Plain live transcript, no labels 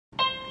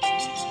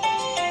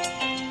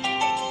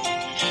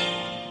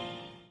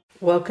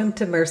Welcome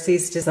to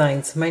Mercy's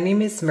Designs. My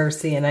name is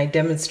Mercy and I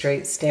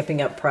demonstrate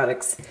Stampin' Up!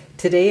 Products.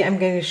 Today I'm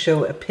going to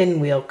show a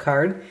pinwheel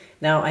card.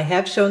 Now I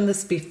have shown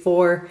this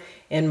before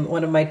in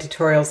one of my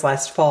tutorials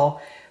last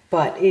fall,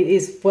 but it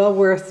is well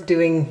worth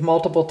doing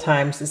multiple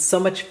times. It's so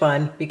much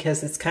fun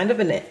because it's kind of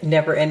a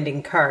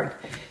never-ending card.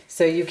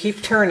 So you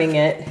keep turning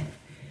it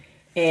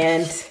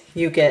and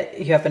you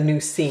have a new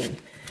scene.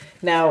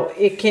 Now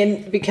it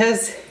can,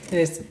 because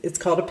it's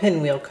called a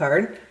pinwheel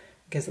card,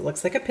 because it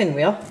looks like a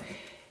pinwheel.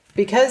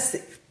 Because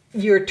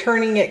you're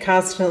turning it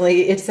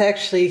constantly, it's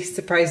actually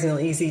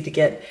surprisingly easy to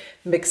get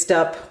mixed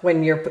up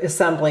when you're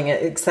assembling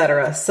it,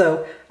 etc.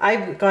 So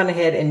I've gone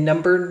ahead and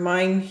numbered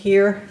mine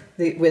here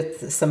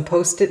with some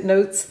post-it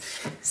notes,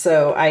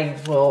 so I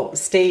will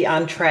stay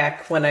on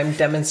track when I'm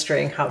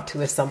demonstrating how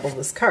to assemble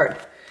this card.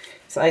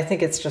 So I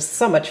think it's just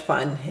so much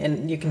fun,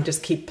 and you can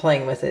just keep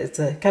playing with it.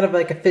 It's kind of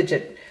like a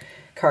fidget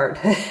card,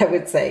 I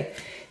would say.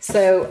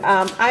 So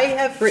I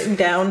have written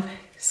down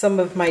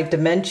some of my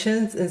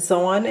dimensions and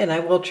so on, and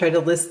I will try to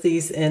list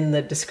these in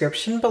the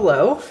description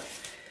below.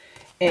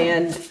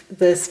 And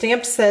the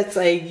stamp sets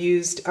I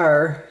used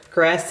are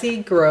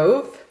Grassy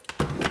Grove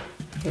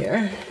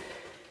here.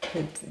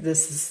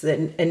 This is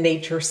a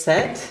nature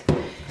set.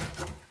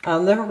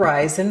 On the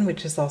Horizon,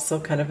 which is also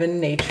kind of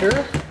in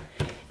nature.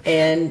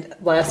 And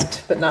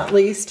last but not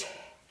least,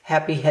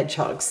 Happy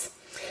Hedgehogs.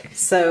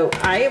 So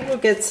I will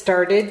get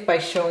started by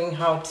showing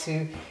how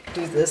to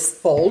do this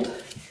fold.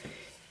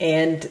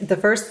 And the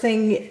first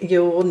thing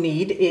you'll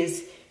need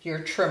is your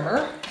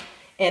trimmer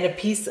and a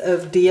piece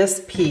of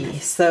DSP.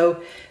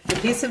 So the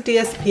piece of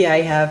DSP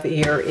I have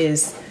here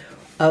is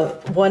 4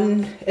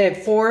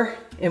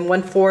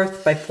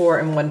 1/4 by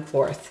 4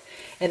 1/4.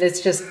 And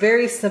it's just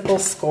very simple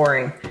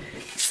scoring.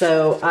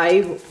 So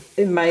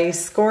my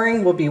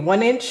scoring will be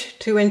 1 inch,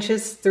 2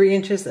 inches, 3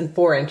 inches, and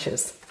 4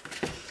 inches.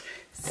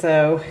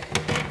 So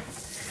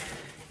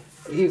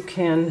you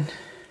can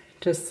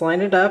just line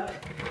it up.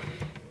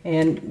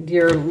 And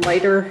your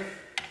lighter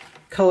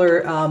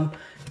color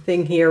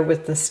thing here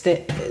with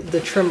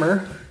the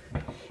trimmer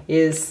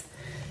is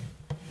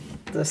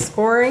the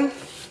scoring.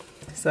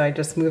 So I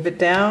just move it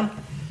down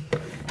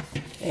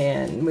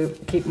and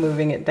keep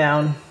moving it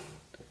down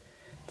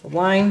the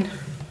line.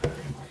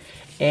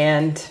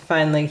 And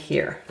finally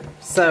here.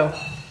 So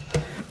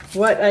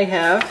what I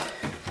have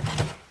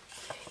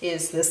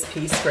is this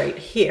piece right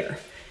here.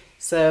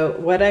 So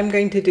what I'm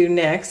going to do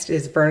next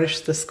is burnish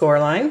the score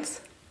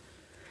lines.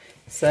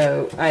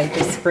 So I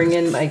just bring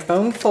in my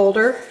bone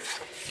folder,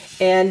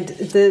 and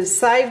the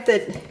side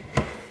that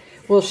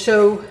will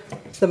show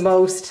the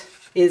most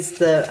is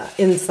the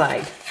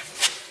inside.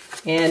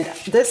 And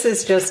this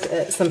is just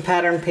some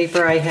pattern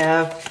paper I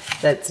have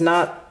that's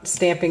not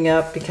Stampin'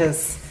 Up!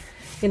 Because,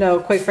 you know,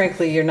 quite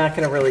frankly, you're not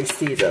going to really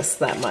see this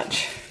that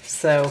much.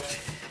 So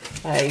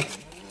I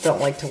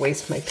don't like to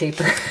waste my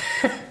paper.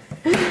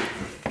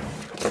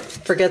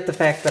 Forget the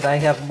fact that I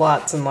have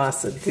lots and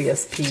lots of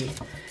DSP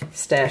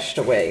stashed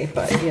away,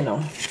 but you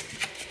know.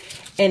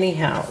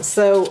 Anyhow,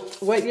 so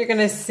what you're going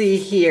to see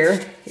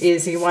here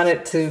is you want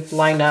it to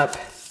line up.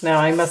 Now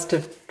I must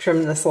have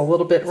trimmed this a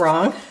little bit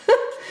wrong.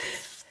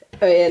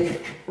 And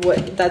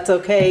that's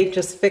okay,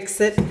 just fix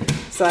it.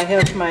 So I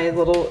have my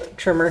little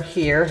trimmer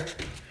here,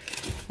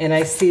 and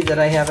I see that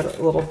I have it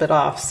a little bit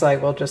off, so I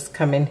will just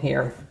come in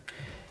here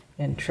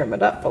and trim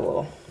it up a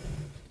little.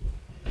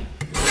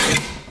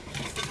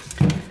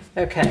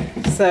 Okay,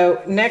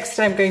 so next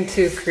I'm going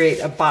to create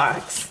a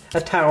box,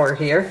 a tower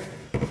here.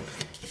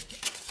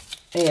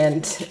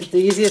 And the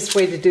easiest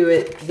way to do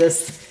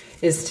this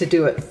is to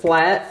do it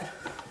flat.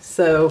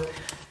 So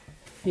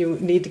you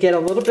need to get a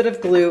little bit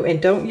of glue,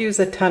 and don't use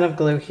a ton of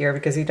glue here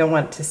because you don't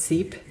want it to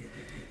seep.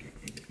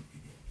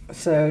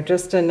 So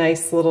just a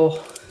nice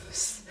little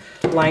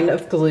line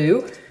of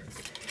glue,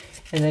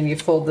 and then you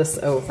fold this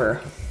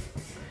over.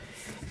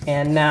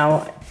 And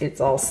now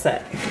it's all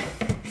set.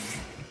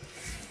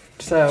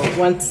 So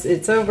once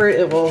it's over,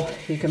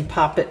 you can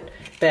pop it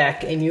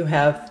back and you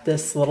have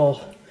this little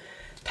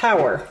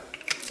tower,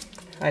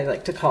 I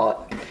like to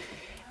call it.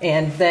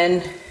 And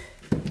then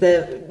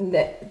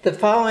the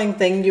following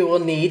thing you will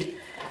need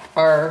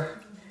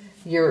are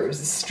your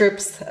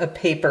strips of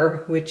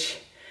paper, which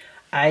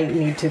I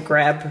need to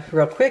grab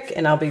real quick,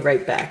 and I'll be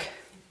right back.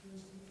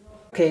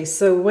 Okay,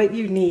 so what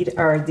you need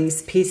are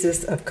these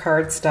pieces of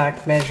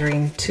cardstock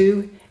measuring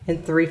 2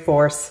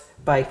 3/4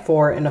 by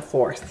 4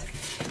 1/4.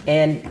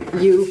 And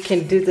you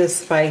can do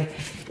this by,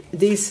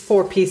 these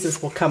 4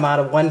 pieces will come out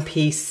of one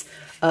piece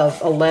of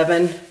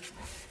 11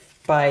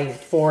 by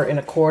 4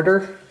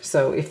 1/4.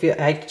 So if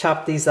I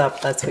chop these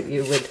up, that's what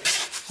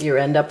you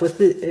end up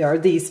with, are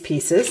these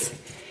pieces.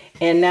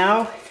 And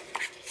now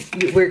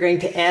we're going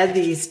to add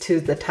these to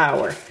the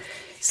tower.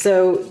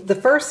 So the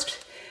first,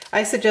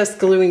 I suggest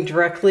gluing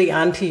directly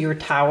onto your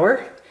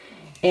tower.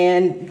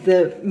 And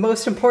the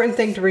most important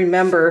thing to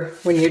remember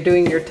when you're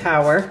doing your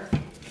tower,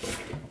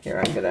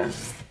 here I'm gonna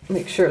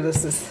make sure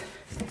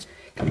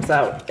comes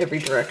out every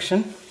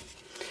direction.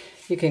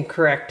 You can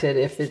correct it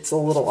if it's a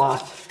little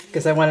off,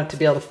 because I want it to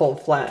be able to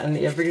fold flat in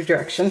every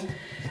direction.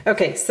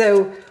 Okay,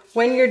 so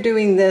when you're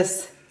doing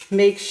this,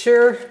 make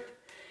sure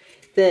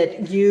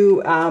that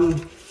you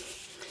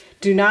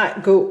do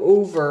not go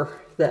over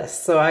this.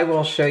 So I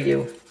will show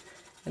you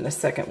in a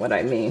second what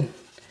I mean.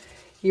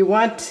 You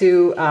want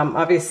to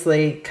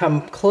obviously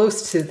come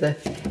close to the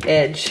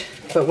edge,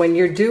 but when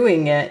you're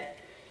doing it,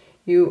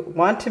 you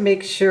want to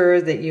make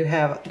sure that you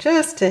have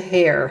just a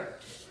hair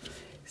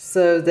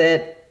so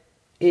that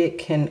it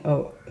can,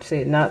 oh,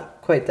 see,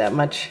 not quite that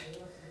much.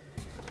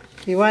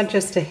 You want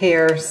just a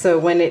hair so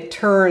when it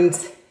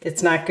turns,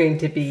 it's not going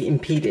to be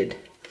impeded.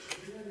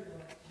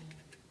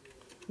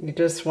 You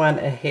just want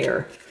a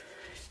hair.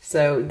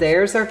 So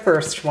there's our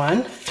first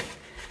one.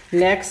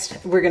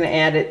 Next, we're going to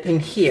add it in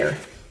here.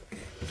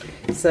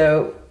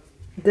 So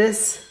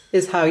this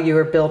is how you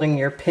are building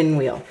your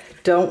pinwheel.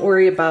 Don't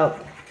worry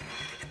about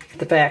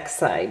the back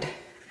side.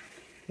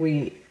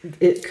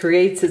 It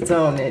creates its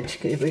own. It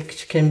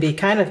can be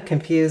kind of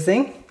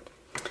confusing,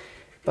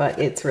 but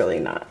it's really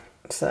not.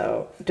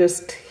 So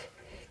just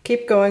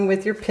keep going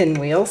with your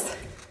pinwheels.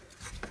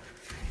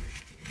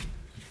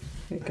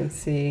 You can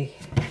see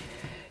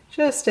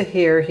just a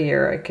hair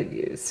here I could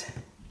use.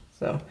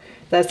 So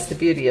that's the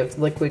beauty of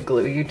liquid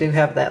glue. You do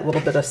have that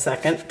little bit of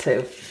second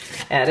to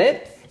add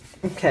it.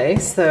 Okay,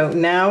 so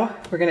now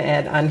we're going to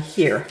add on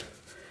here.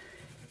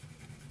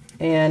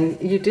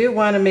 And you do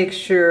want to make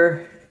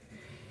sure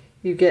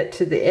you get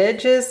to the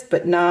edges,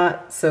 but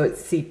not so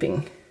it's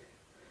seeping.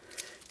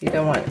 You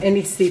don't want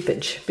any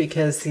seepage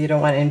because you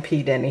don't want to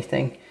impede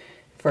anything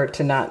for it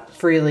to not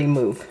freely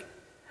move.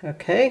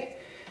 Okay,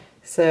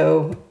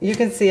 so you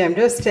can see I'm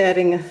just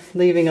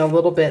leaving a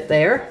little bit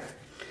there,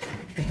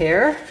 the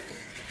hair.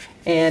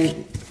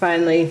 And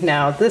finally,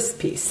 now this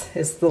piece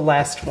is the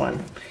last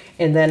one.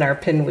 And then our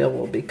pinwheel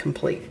will be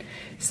complete.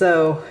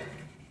 So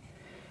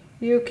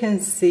you can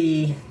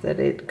see that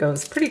it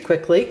goes pretty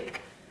quickly.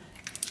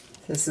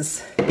 This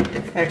is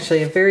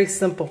actually a very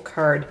simple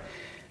card,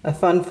 a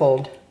fun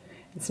fold.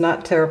 It's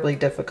not terribly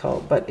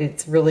difficult, but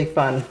it's really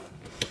fun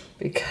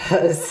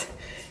because,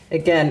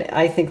 again,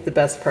 I think the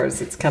best part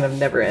is it's kind of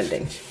never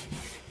ending.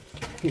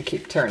 You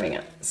keep turning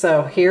it.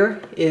 So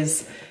here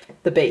is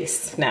the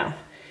base now.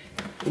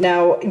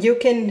 Now you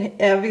can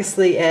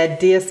obviously add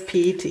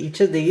DSP to each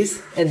of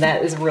these, and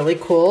that is really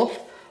cool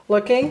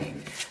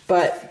looking,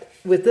 but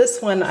with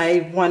this one,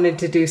 I wanted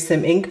to do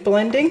some ink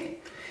blending.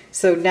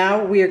 So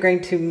now we are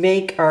going to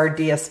make our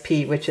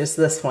DSP, which is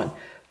this one.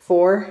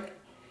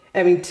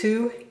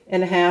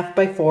 2.5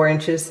 by 4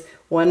 inches,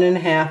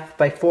 1.5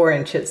 by 4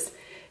 inches.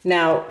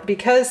 Now,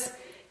 because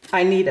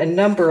I need a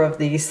number of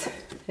these,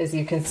 as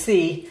you can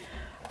see,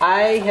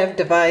 I have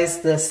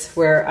devised this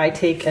where I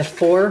take a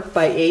 4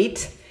 by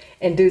 8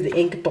 and do the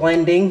ink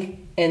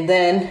blending, and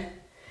then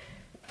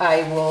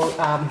I will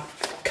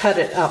cut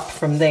it up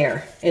from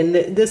there. And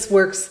this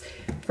works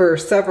for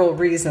several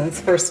reasons.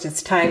 First,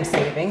 it's time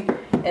saving,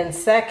 and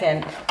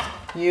second,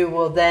 you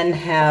will then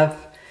have,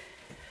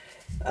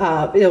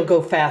 it'll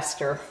go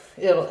faster.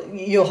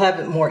 You'll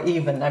have it more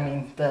even. I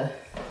mean, you'll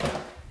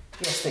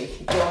see,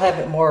 you'll have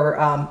it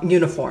more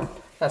uniform.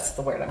 That's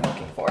the word I'm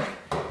looking for.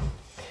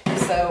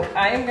 So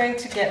I am going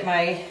to get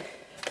my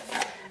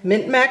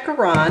Mint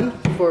Macaron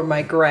for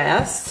my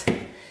grass,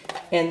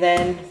 and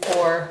then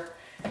for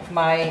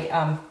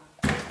my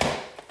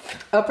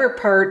upper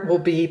part will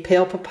be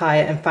Pale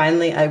Papaya, and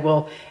finally I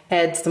will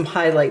add some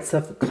highlights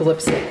of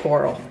Calypso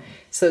Coral.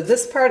 So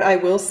this part I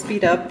will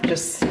speed up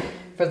just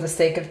for the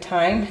sake of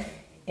time,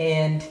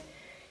 and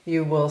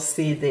you will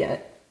see the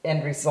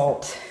end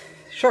result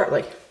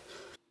shortly.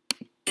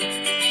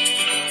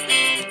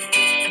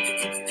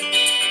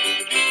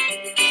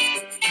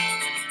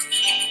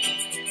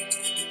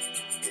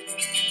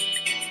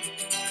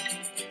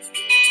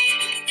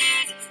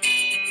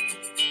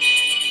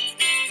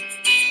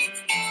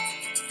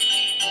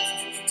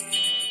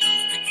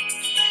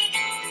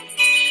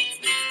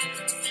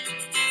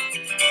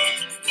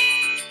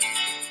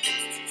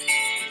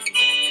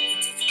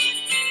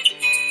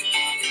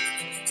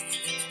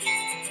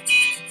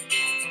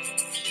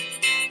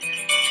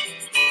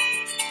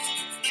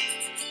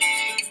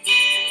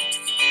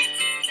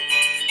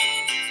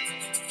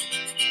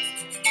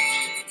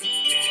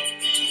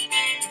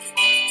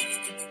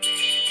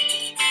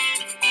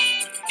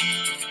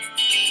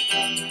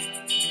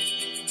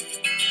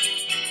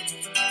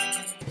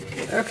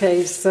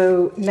 Okay,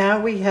 so now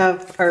we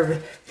have our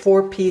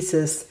 4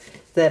 pieces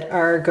that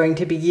are going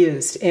to be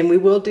used, and we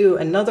will do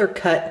another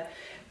cut,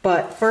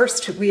 but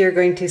first we are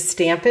going to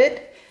stamp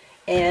it.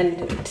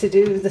 And to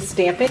do the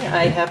stamping,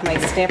 I have my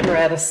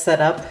Stamparatus set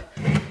up.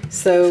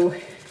 So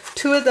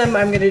 2 of them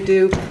I'm going to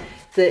do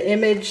the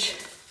image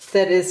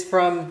that is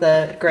from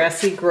the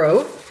Grassy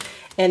Grove,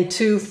 and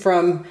 2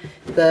 from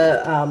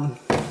the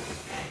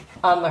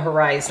On the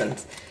Horizon.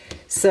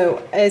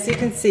 So as you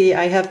can see,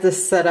 I have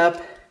this set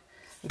up.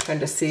 I'm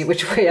trying to see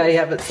which way I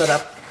have it set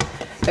up.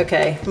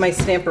 Okay, my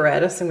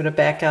Stamparatus, I'm going to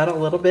back out a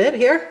little bit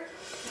here.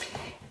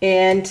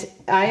 And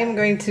I am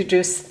going to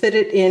just fit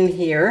it in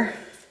here.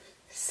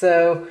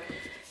 So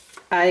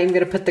I'm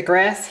going to put the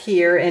grass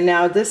here, and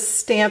now this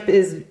stamp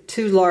is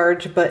too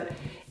large, but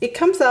it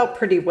comes out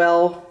pretty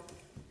well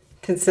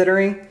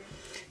considering.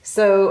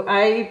 So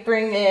I'm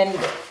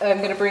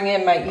going to bring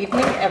in my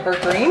evening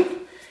Evergreen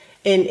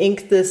and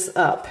ink this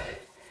up.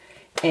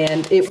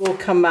 And it will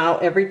come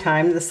out every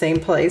time the same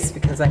place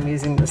because I'm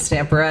using the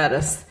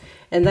Stamparatus.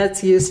 And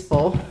that's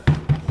useful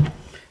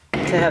to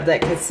have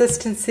that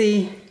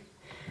consistency.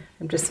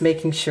 I'm just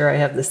making sure I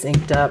have this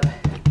inked up.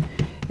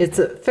 It's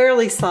a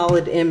fairly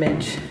solid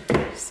image,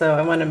 so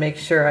I want to make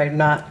sure I'm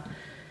not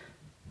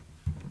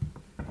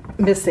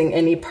missing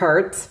any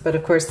parts. But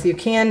of course you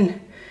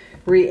can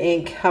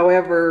re-ink.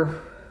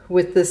 However,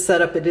 with this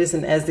setup it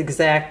isn't as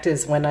exact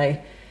as when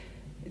I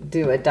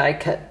do a die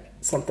cut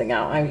something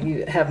out.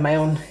 I have my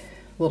own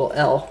little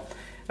L.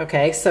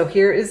 Okay, so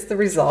here is the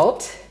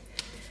result.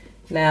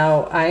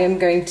 Now I am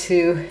going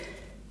to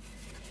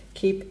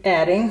keep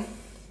adding.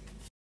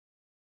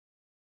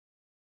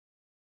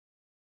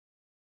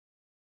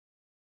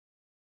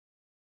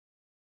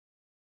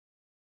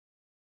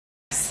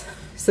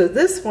 So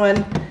this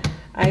one,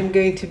 I'm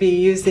going to be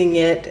using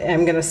it,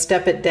 I'm going to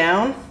step it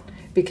down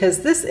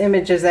because this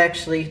image is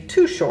actually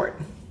too short.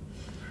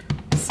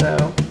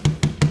 So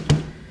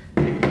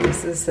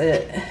this is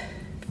a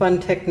fun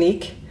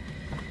technique.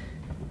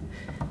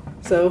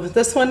 So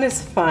this one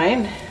is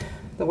fine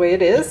the way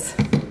it is.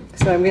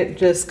 So I'm going to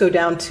just go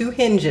down 2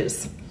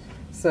 hinges.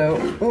 So,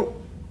 oh,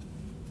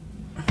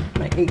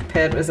 my ink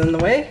pad was in the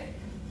way.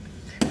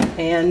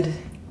 And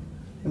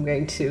I'm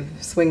going to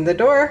swing the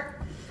door.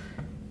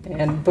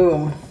 And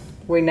boom,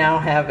 we now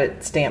have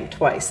it stamped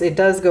twice. It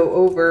does go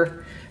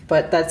over,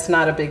 but that's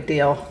not a big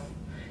deal.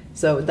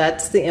 So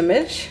that's the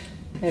image,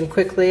 and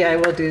quickly I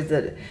will do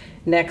the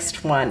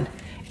next one,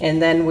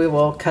 and then we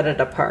will cut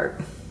it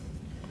apart.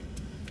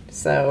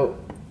 So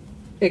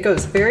it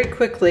goes very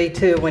quickly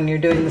too when you're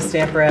doing the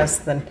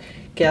Stamparatus than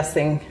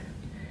guessing.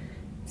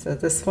 So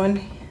this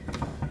one,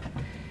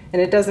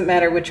 and it doesn't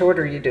matter which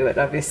order you do it,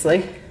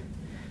 obviously.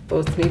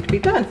 Both need to be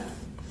done.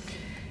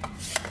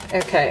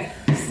 Okay,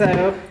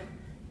 so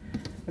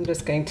I'm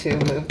just going to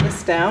move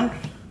this down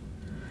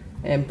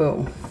and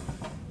boom,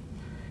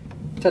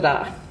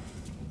 ta-da.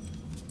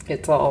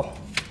 It's all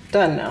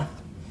done now.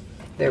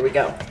 There we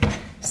go.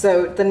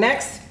 So the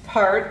next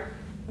part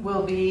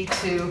will be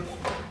to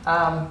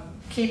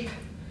keep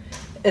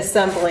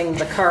assembling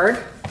the card,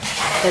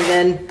 and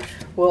then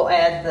we'll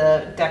add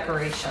the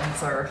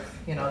decorations, or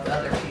the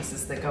other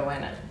pieces that go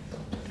in it.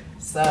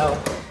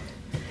 So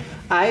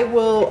I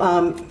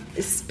will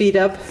speed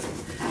up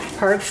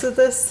parts of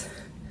this,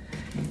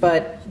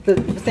 but the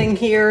thing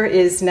here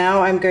is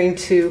now I'm going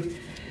to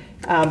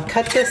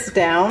cut this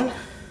down.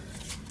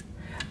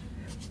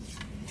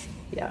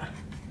 Yeah,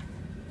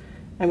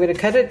 I'm going to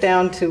cut it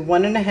down to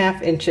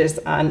 1.5 inches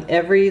on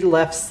every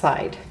left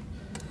side.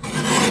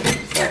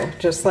 So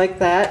just like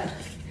that.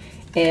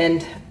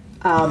 And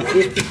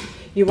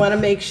if you want to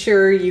make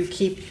sure you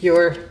keep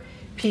your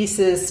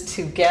pieces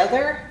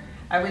together,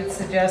 I would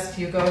suggest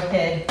you go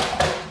ahead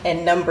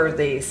and number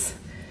these.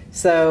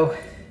 So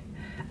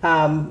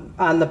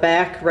on the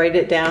back, write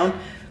it down,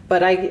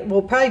 but I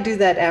will probably do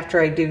that after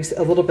I do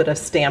a little bit of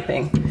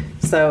stamping.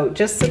 So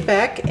just sit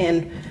back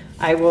and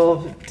I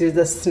will do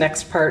this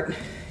next part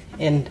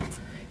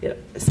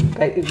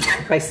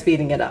by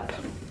speeding it up.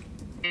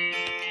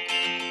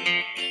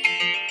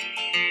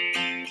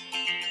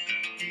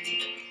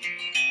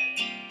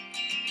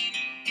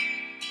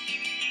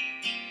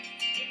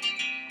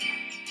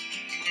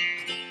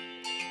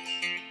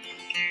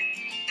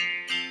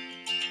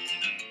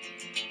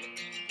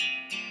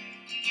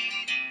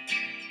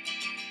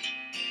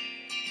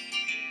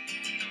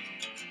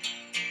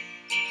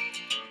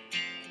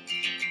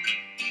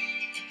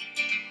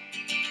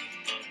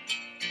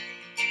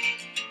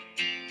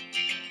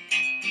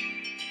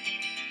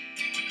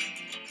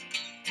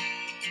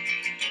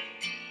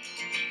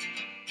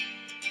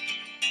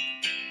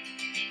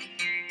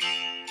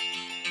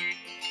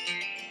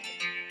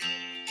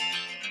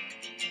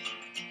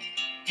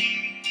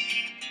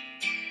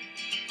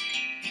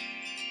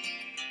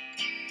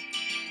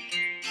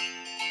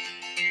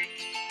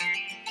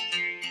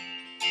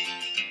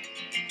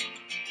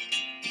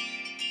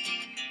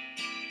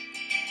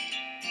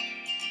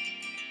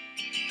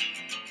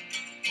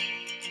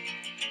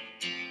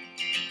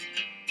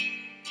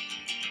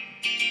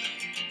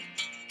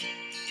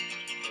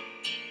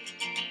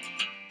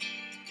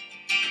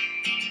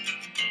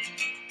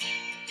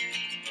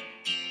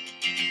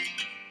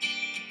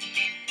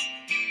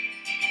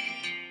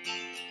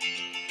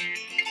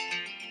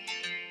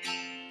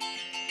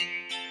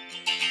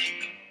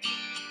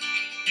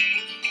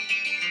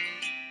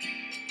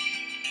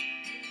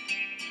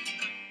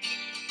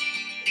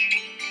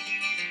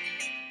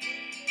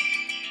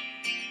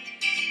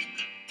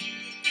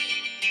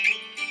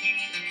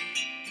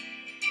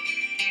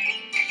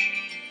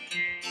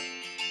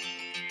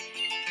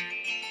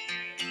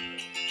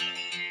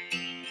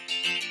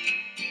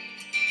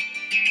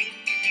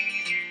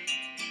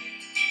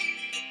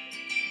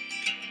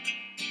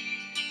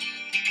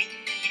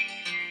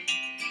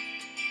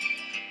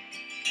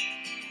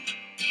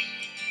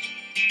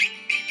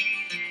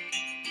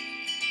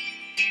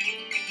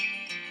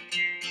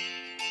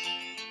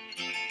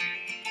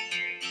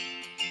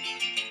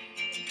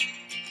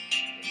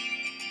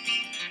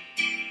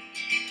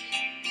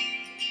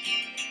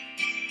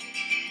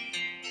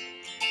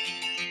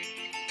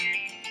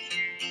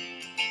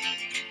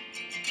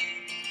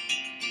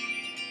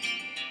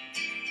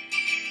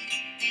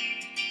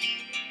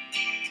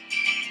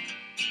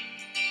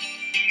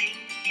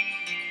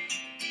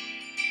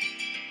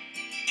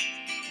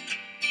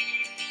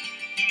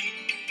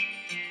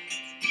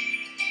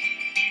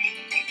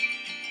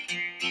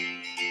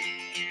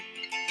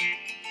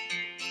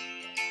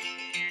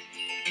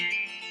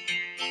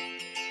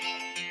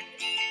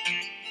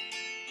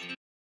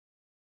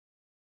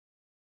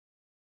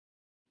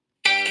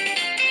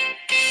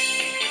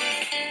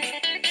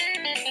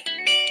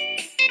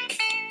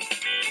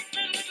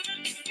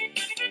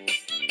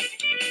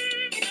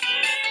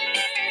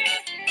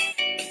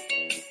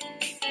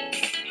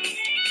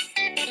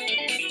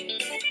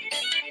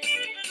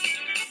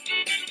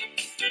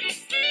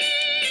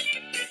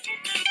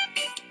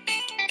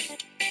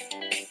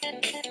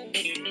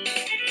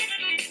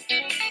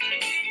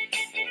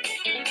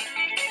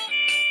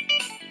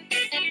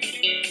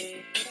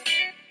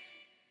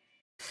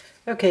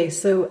 Okay,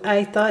 so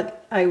I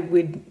thought I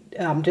would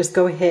just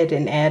go ahead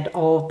and add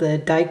all the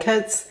die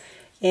cuts,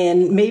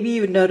 and maybe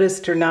you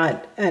noticed or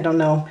not, I don't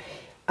know,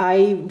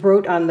 I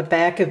wrote on the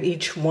back of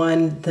each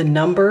one the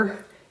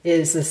number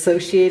is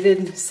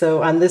associated.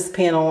 So on this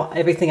panel,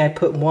 everything I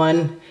put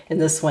 1,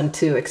 and this one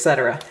 2,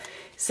 etc.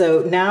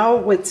 So now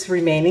what's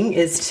remaining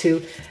is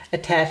to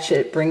attach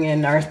it, bring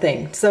in our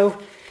thing.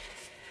 So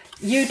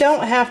you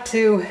don't have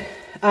to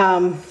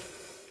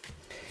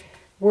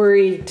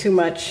worry too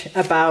much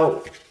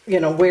about, you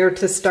know, where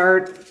to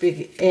start,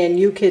 and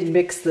you can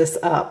mix this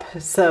up.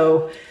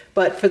 So,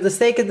 but for the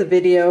sake of the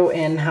video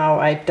and how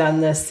I've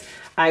done this,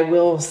 I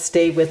will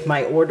stay with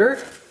my order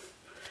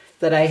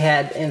that I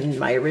had in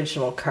my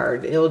original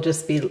card. It'll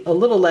just be a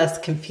little less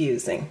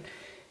confusing.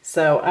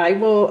 So I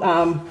will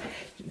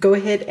go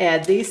ahead and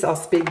add these. I'll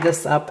speed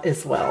this up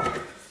as well.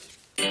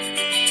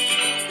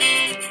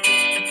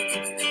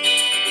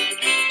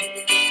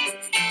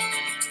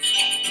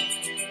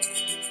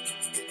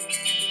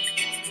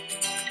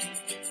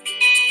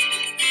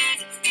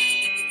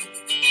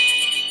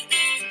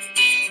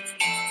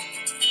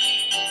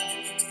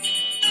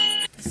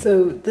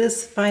 So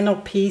this final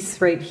piece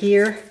right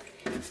here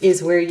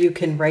is where you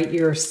can write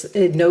your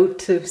note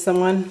to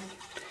someone.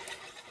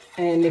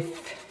 And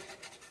if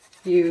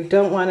you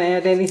don't want to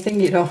add anything,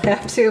 you don't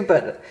have to,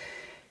 but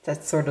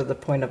that's sort of the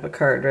point of a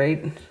card,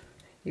 right?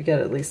 You got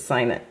to at least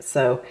sign it.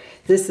 So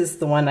this is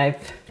the one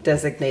I've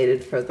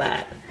designated for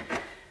that.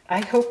 I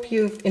hope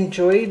you've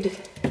enjoyed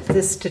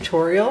this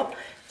tutorial,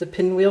 the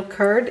Pinwheel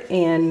card,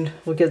 and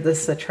we'll give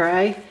this a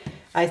try.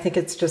 I think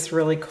it's just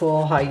really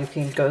cool how you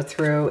can go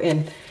through,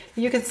 and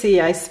you can see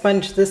I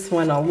sponged this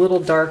one a little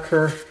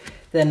darker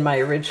than my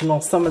original.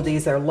 Some of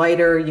these are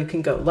lighter. You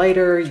can go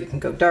lighter, you can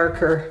go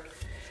darker,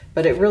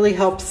 but it really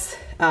helps,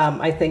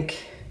 I think,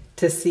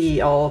 to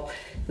see all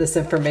this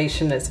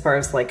information as far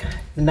as like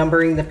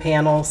numbering the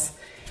panels.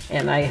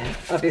 And I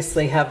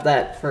obviously have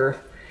that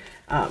for,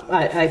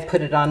 I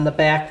put it on the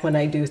back when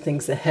I do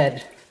things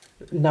ahead,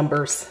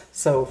 numbers,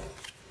 so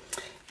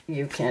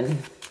you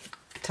can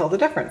tell the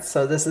difference.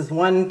 So this is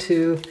 1,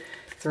 2,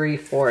 3,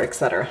 4,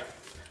 etc.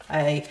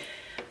 I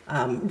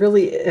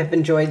really have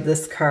enjoyed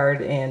this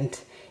card, and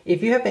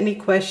if you have any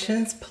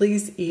questions,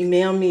 please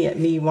email me at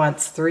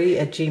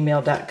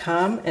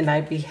mewants3@gmail.com, and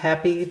I'd be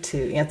happy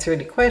to answer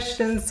any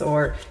questions,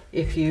 or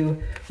if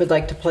you would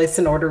like to place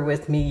an order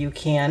with me, you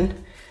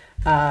can.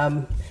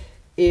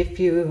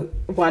 If you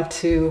want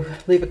to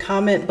leave a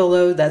comment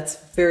below, that's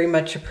very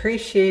much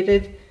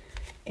appreciated,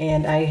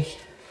 and I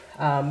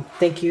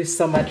thank you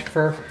so much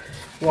for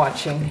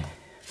watching.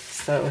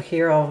 So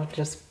here I'll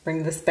just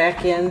bring this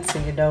back in so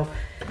you know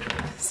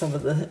some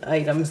of the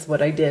items, what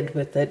I did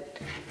with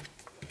it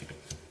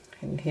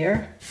in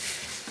here.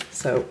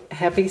 So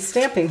happy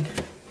stamping.